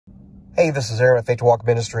Hey, this is Aaron with Walk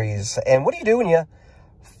Ministries. And what do you do when you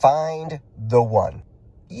find the one?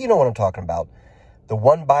 You know what I'm talking about. The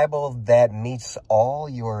one Bible that meets all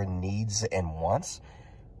your needs and wants.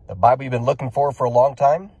 The Bible you've been looking for a long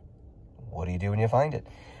time. What do you do when you find it?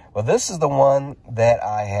 Well, this is the one that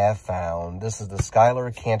I have found. This is the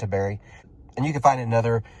Schuyler Canterbury. And you can find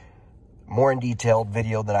another more in detailed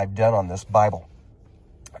video that I've done on this Bible.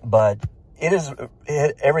 But it is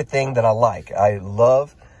everything that I like. I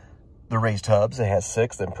love the raised hubs. It has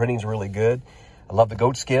 6. The printing's really good. I love the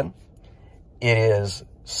goat skin. It is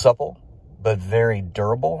supple, but very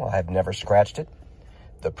durable. I've never scratched it.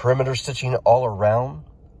 The perimeter stitching all around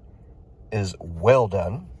is well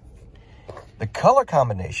done. The color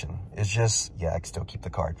combination is just, I can still keep the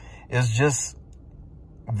card, is just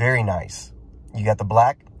very nice. You got the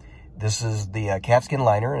black. This is the calfskin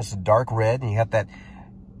liner. It's a dark red, and you have that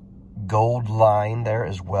gold line there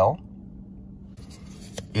as well.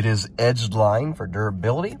 It is edged line for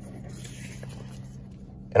durability.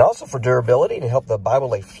 And also for durability, to help the Bible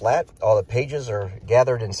lay flat. All the pages are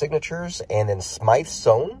gathered in signatures and then Smythe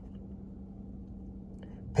sewn.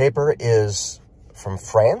 Paper is from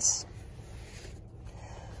France.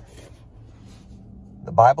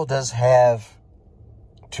 The Bible does have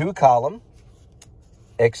 2 column,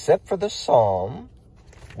 except for the Psalm,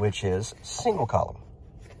 which is single column.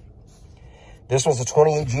 This one's a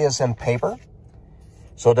 28 GSM paper.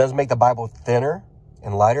 So it does make the Bible thinner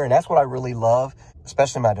and lighter. And that's what I really love,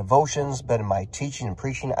 especially in my devotions, but in my teaching and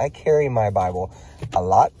preaching. I carry my Bible a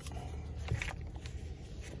lot.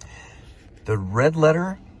 The red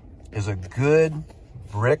letter is a good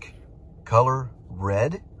brick color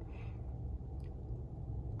red.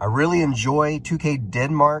 I really enjoy 2K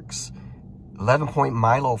Denmark's 11-point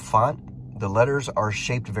Milo font. The letters are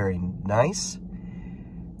shaped very nice.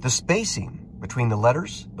 The spacing between the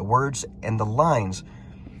letters, the words, and the lines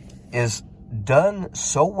is done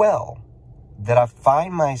so well that I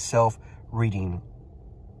find myself reading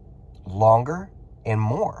longer and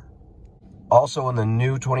more. Also in the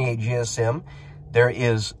new 28 GSM, there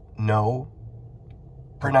is no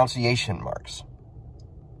pronunciation marks,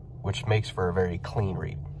 which makes for a very clean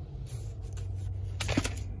read.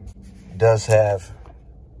 It does have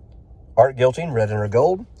art gilting, red and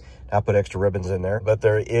gold. I put extra ribbons in there, but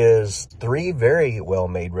there is 3 very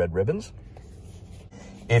well-made red ribbons.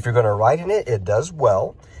 If you're going to write in it, it does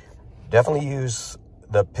well. Definitely use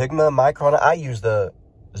the Pigma Micron. I use the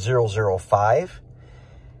 005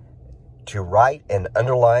 to write and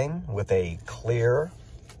underline with a clear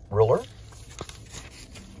ruler.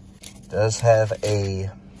 It does have a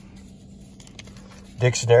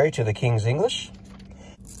dictionary to the King's English.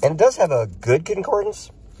 And it does have a good concordance.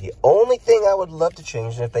 The only thing I would love to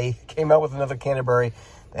change, and if they came out with another Canterbury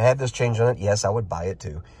that had this change on it, yes, I would buy it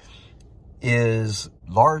too, is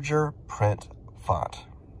larger print font.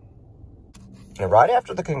 And right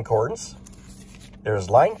after the concordance, there's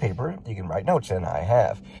lined paper you can write notes in. I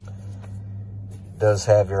have. It does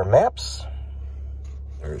have your maps.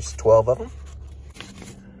 There's 12 of them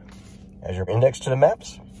as your index to the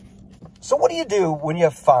maps. So what do you do when you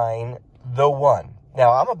find the one?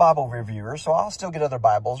 Now, I'm a Bible reviewer, so I'll still get other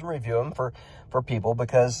Bibles and review them for people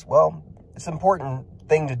because, well, it's an important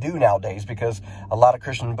thing to do nowadays because a lot of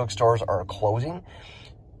Christian bookstores are closing.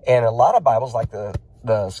 And a lot of Bibles, like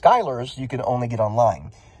the Schuyler's, you can only get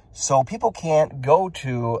online. So people can't go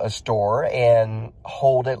to a store and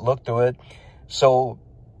hold it, look through it. So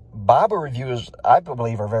Bible reviews, I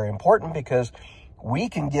believe, are very important because we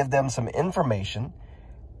can give them some information.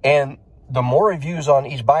 And the more reviews on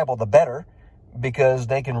each Bible, the better, because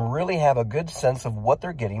they can really have a good sense of what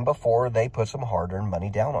they're getting before they put some hard-earned money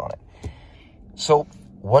down on it. So,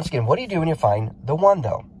 once again, what do you do when you find the one,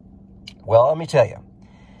 though? Well, let me tell you.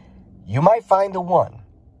 You might find the one,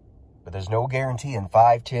 but there's no guarantee in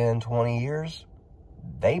 5, 10, 20 years,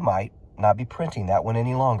 they might not be printing that one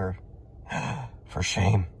any longer. For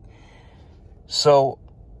shame. So,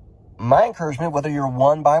 my encouragement, whether your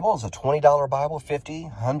one Bible is a $20 Bible,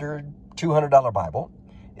 $50, $100, $200 Bible,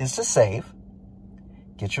 is to save.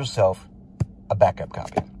 Get yourself a backup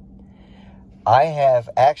copy. I have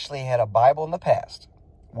actually had a Bible in the past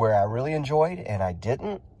where I really enjoyed and I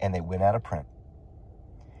didn't, and they went out of print.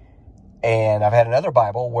 And I've had another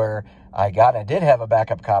Bible where I did have a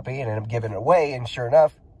backup copy and ended up giving it away, and sure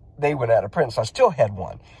enough, they went out of print, so I still had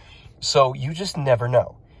one. So you just never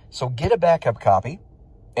know. So get a backup copy,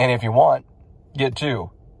 and if you want, get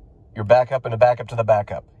 2. Your backup and a backup to the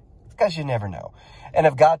backup, because you never know. And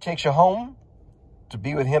if God takes you home to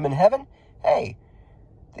be with him in heaven, hey,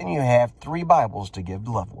 then you have 3 Bibles to give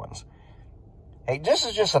loved ones. Hey, this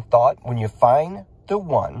is just a thought. When you find the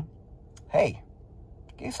one, hey,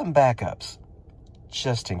 Get some backups,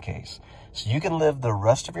 just in case, so you can live the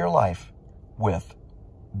rest of your life with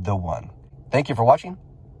the one. Thank you for watching.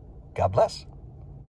 God bless.